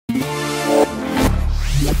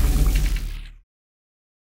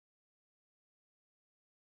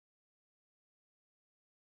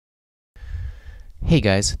Hey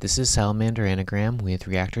guys, this is Salamander Anagram with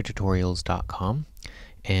reaktortutorials.com,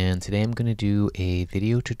 and today I'm going to do a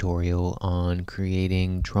video tutorial on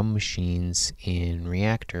creating drum machines in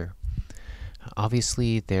Reaktor.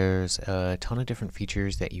 Obviously there's a ton of different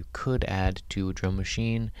features that you could add to a drum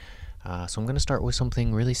machine, so I'm going to start with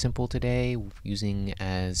something really simple today, using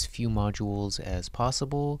as few modules as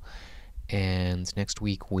possible, and next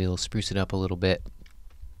week we'll spruce it up a little bit.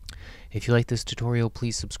 If you like this tutorial,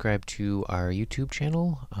 please subscribe to our YouTube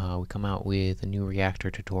channel. We come out with a new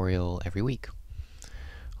Reaktor tutorial every week.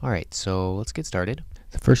 Alright, so let's get started.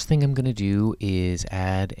 The first thing I'm going to do is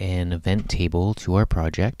add an event table to our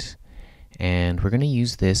project, and we're going to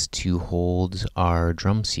use this to hold our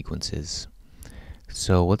drum sequences.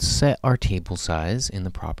 So let's set our table size in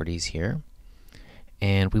the properties here,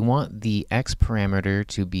 and we want the X parameter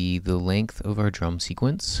to be the length of our drum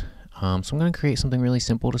sequence. So I'm going to create something really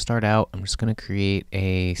simple to start out. I'm just going to create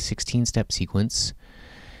a 16-step sequence,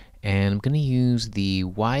 and I'm going to use the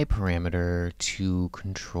Y parameter to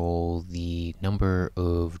control the number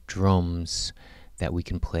of drums that we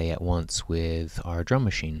can play at once with our drum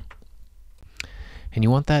machine. And you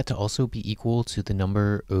want that to also be equal to the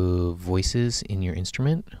number of voices in your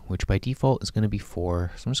instrument, which by default is going to be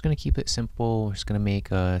 4. So I'm just going to keep it simple. We're just going to make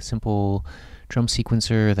a simple drum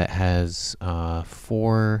sequencer that has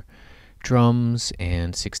 4 drums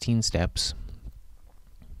and 16 steps.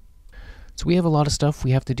 So we have a lot of stuff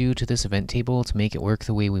we have to do to this event table to make it work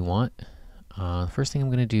the way we want. The first thing I'm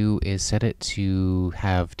going to do is set it to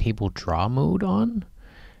have table draw mode on, and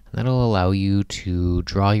that'll allow you to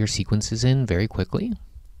draw your sequences in very quickly.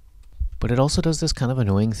 But it also does this kind of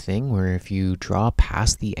annoying thing where if you draw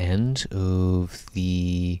past the end of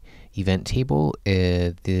the event table,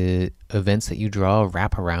 the events that you draw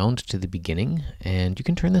wrap around to the beginning, and you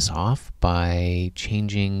can turn this off by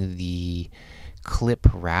changing the clip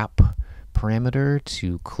wrap parameter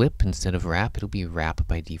to clip instead of wrap. It'll be wrap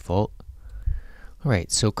by default.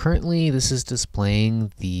 Alright, so currently this is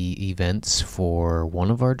displaying the events for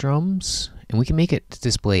one of our drums, and we can make it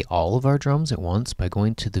display all of our drums at once by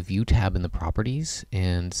going to the View tab in the Properties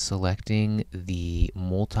and selecting the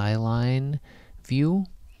multi-line view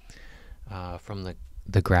from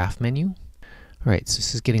the graph menu. Alright, so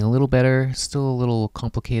this is getting a little better. Still a little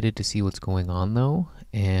complicated to see what's going on though,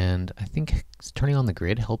 and I think turning on the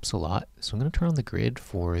grid helps a lot. So I'm going to turn on the grid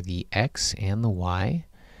for the X and the Y.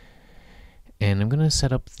 And I'm going to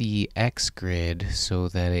set up the X grid so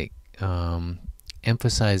that it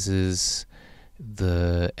emphasizes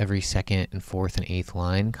the every second and fourth and eighth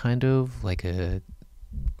line, kind of like the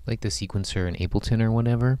sequencer in Ableton or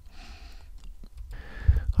whatever.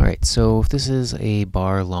 Alright, so if this is a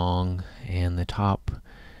bar long and the top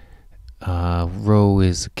row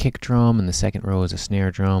is a kick drum and the second row is a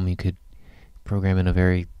snare drum, you could program in a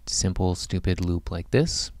very simple, stupid loop like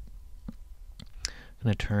this. I'm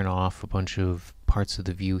going to turn off a bunch of parts of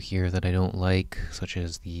the view here that I don't like, such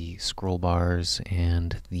as the scroll bars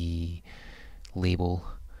and the label.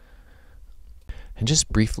 And just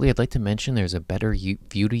briefly, I'd like to mention there's a better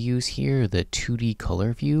view to use here, the 2D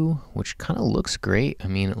color view, which kind of looks great. I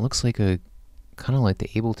mean, it looks like kind of like the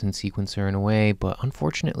Ableton sequencer in a way, but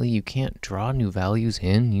unfortunately you can't draw new values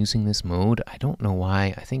in using this mode. I don't know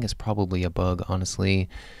why. I think it's probably a bug, honestly.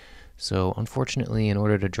 So unfortunately, in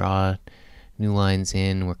order to draw new lines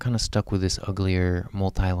in, we're kind of stuck with this uglier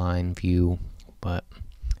multi-line view, but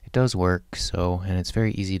it does work, and it's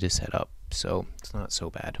very easy to set up, so it's not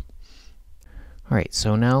so bad. Alright,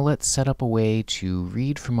 so now let's set up a way to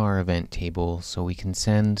read from our event table so we can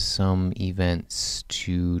send some events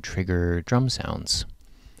to trigger drum sounds.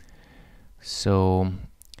 So I'm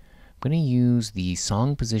going to use the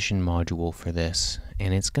song position module for this,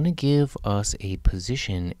 and it's going to give us a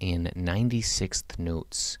position in 96th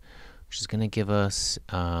notes, which is going to give us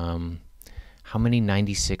how many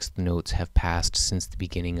 96th notes have passed since the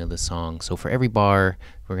beginning of the song. So for every bar,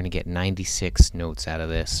 we're going to get 96 notes out of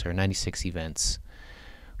this, or 96 events,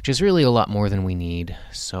 which is really a lot more than we need.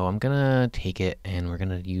 So I'm going to take it and we're going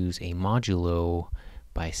to use a modulo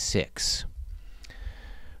by 6.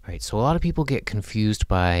 Alright, so a lot of people get confused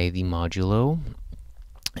by the modulo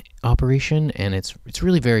operation, and it's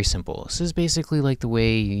really very simple. This is basically like the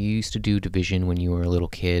way you used to do division when you were a little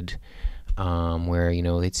kid, where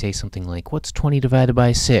they'd say something like, what's 20 divided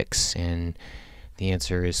by 6? And the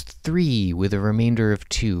answer is 3 with a remainder of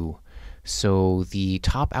 2. So the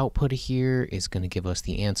top output here is going to give us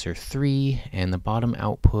the answer 3, and the bottom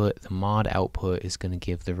output, the mod output, is going to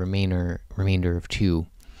give the remainder of 2.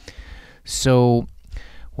 So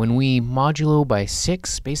When we modulo by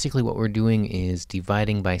 6, basically what we're doing is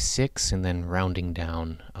dividing by 6 and then rounding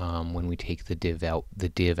down when we take the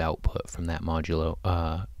div output from that module.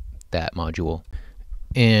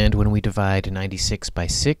 And when we divide 96 by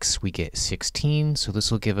 6, we get 16. So this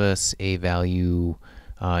will give us a value.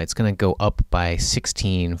 It's going to go up by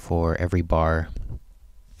 16 for every bar.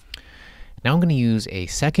 Now I'm going to use a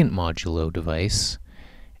second modulo device.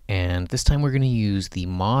 And this time we're going to use the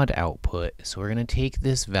mod output. So we're going to take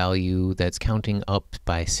this value that's counting up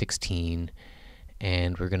by 16,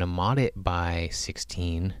 and we're going to mod it by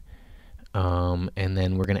 16. And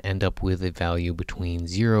then we're going to end up with a value between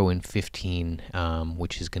 0 and 15,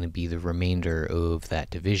 which is going to be the remainder of that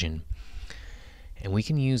division. And we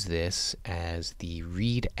can use this as the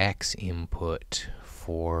readx input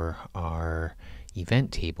for our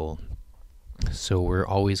event table. So we're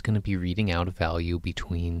always going to be reading out a value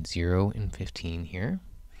between 0 and 15 here.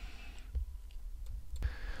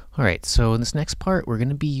 Alright, so in this next part we're going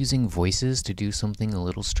to be using voices to do something a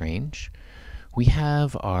little strange. We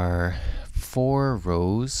have our 4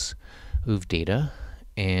 rows of data,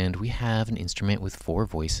 and we have an instrument with 4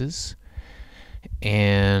 voices.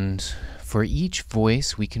 And for each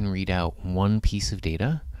voice we can read out one piece of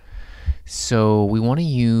data. So we want to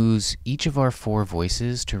use each of our 4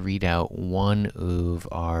 voices to read out one of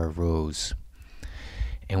our rows.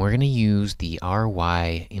 And we're going to use the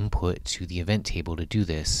ry input to the event table to do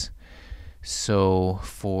this. So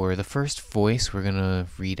for the first voice, we're going to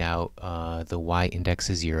read out the y index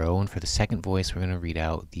of 0. And for the second voice, we're going to read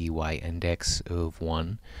out the y index of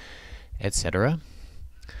 1, etc.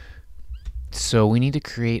 So we need to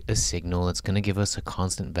create a signal that's going to give us a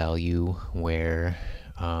constant value where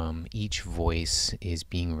each voice is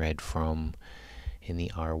being read from in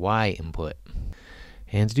the ry input.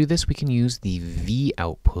 And to do this, we can use the v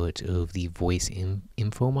output of the voice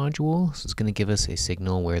info module. So it's going to give us a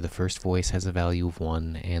signal where the first voice has a value of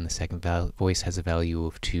 1 and the second voice has a value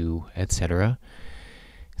of 2, etc.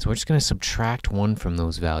 So we're just going to subtract 1 from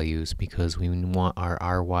those values because we want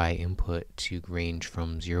our ry input to range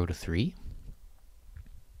from 0 to 3.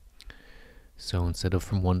 So instead of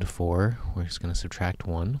from 1 to 4, we're just going to subtract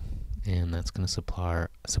 1, and that's going to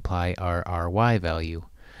supply our ry value.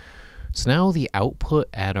 So now the output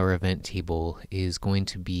at our event table is going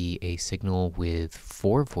to be a signal with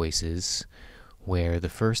 4 voices, where the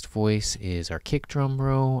first voice is our kick drum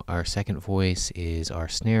row, our second voice is our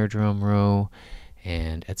snare drum row,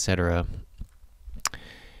 and etc.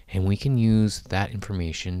 And we can use that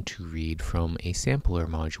information to read from a sampler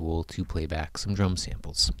module to play back some drum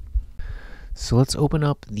samples. So let's open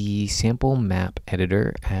up the sample map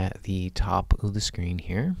editor at the top of the screen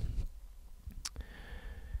here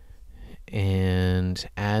and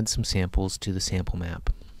add some samples to the sample map.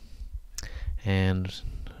 And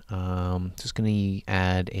just going to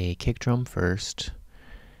add a kick drum first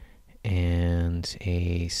and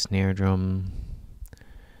a snare drum,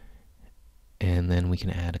 and then we can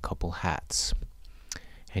add a couple hats.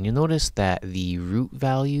 And you'll notice that the root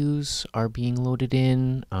values are being loaded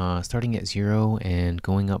in, starting at 0 and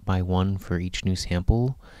going up by 1 for each new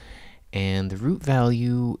sample. And the root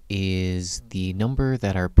value is the number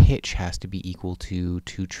that our pitch has to be equal to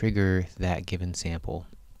trigger that given sample.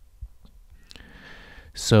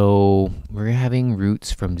 So we're having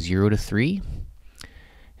roots from 0 to 3.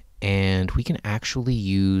 And we can actually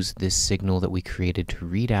use this signal that we created to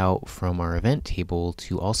read out from our event table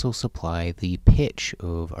to also supply the pitch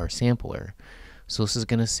of our sampler. So this is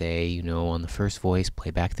going to say, you know, on the first voice,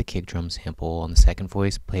 play back the kick drum sample, on the second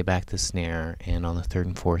voice, play back the snare, and on the third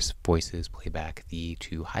and fourth voices, play back the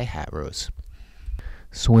 2 hi-hat rows.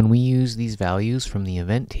 So when we use these values from the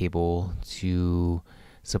event table to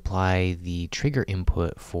supply the trigger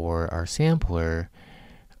input for our sampler,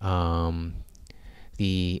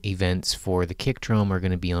 the events for the kick drum are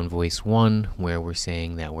going to be on voice 1, where we're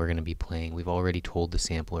saying that we're going to be playing, we've already told the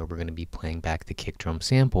sampler we're going to be playing back the kick drum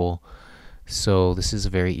sample. So this is a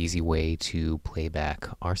very easy way to play back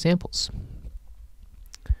our samples.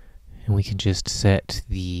 And we can just set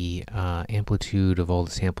the amplitude of all the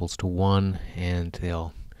samples to 1, and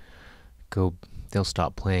they'll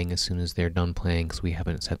stop playing as soon as they're done playing because we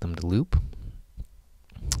haven't set them to loop.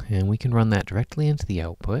 And we can run that directly into the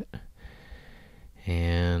output.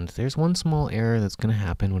 And there's one small error that's going to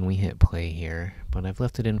happen when we hit play here, but I've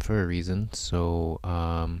left it in for a reason, so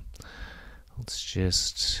let's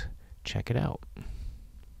just check it out.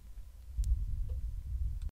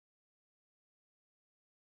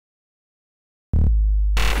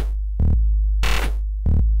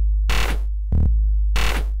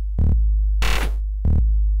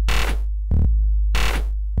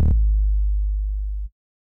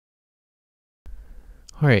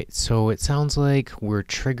 Alright, so it sounds like we're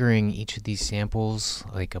triggering each of these samples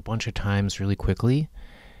like a bunch of times really quickly,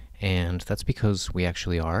 and that's because we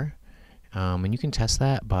actually are. And you can test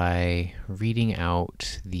that by reading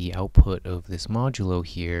out the output of this modulo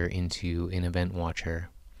here into an event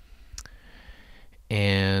watcher.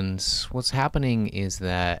 And what's happening is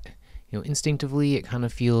that, instinctively it kind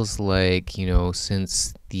of feels like,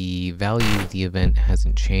 since the value of the event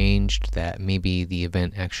hasn't changed, that maybe the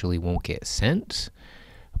event actually won't get sent.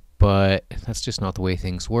 But that's just not the way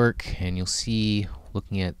things work, and you'll see,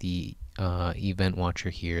 looking at the event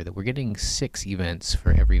watcher here, that we're getting 6 events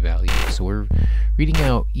for every value. So we're reading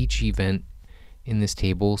out each event in this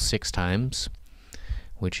table 6 times,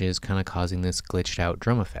 which is kind of causing this glitched out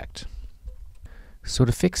drum effect. So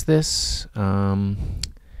to fix this,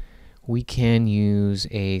 we can use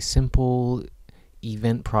a simple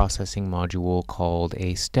event processing module called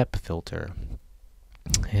a step filter.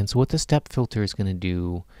 And so what the step filter is going to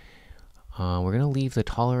do, we're going to leave the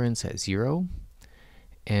tolerance at 0,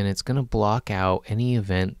 and it's going to block out any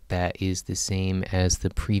event that is the same as the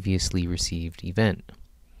previously received event.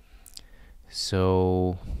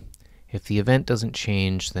 So if the event doesn't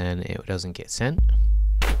change, then it doesn't get sent.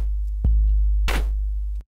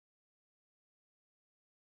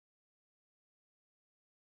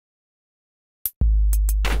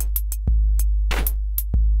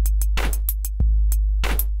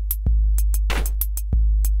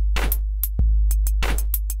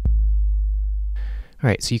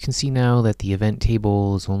 Alright, so you can see now that the event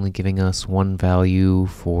table is only giving us 1 value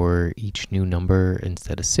for each new number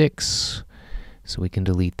instead of 6. So we can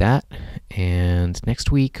delete that. And next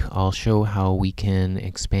week I'll show how we can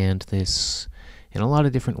expand this in a lot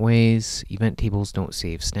of different ways. Event tables don't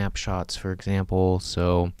save snapshots, for example,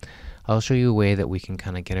 so I'll show you a way that we can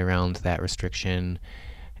kind of get around that restriction,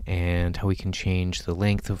 and how we can change the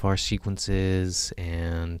length of our sequences,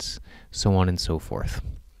 and so on and so forth.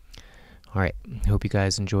 Alright, I hope you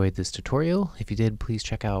guys enjoyed this tutorial. If you did, please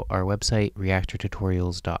check out our website,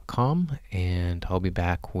 reaktortutorials.com, and I'll be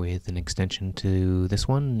back with an extension to this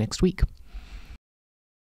one next week.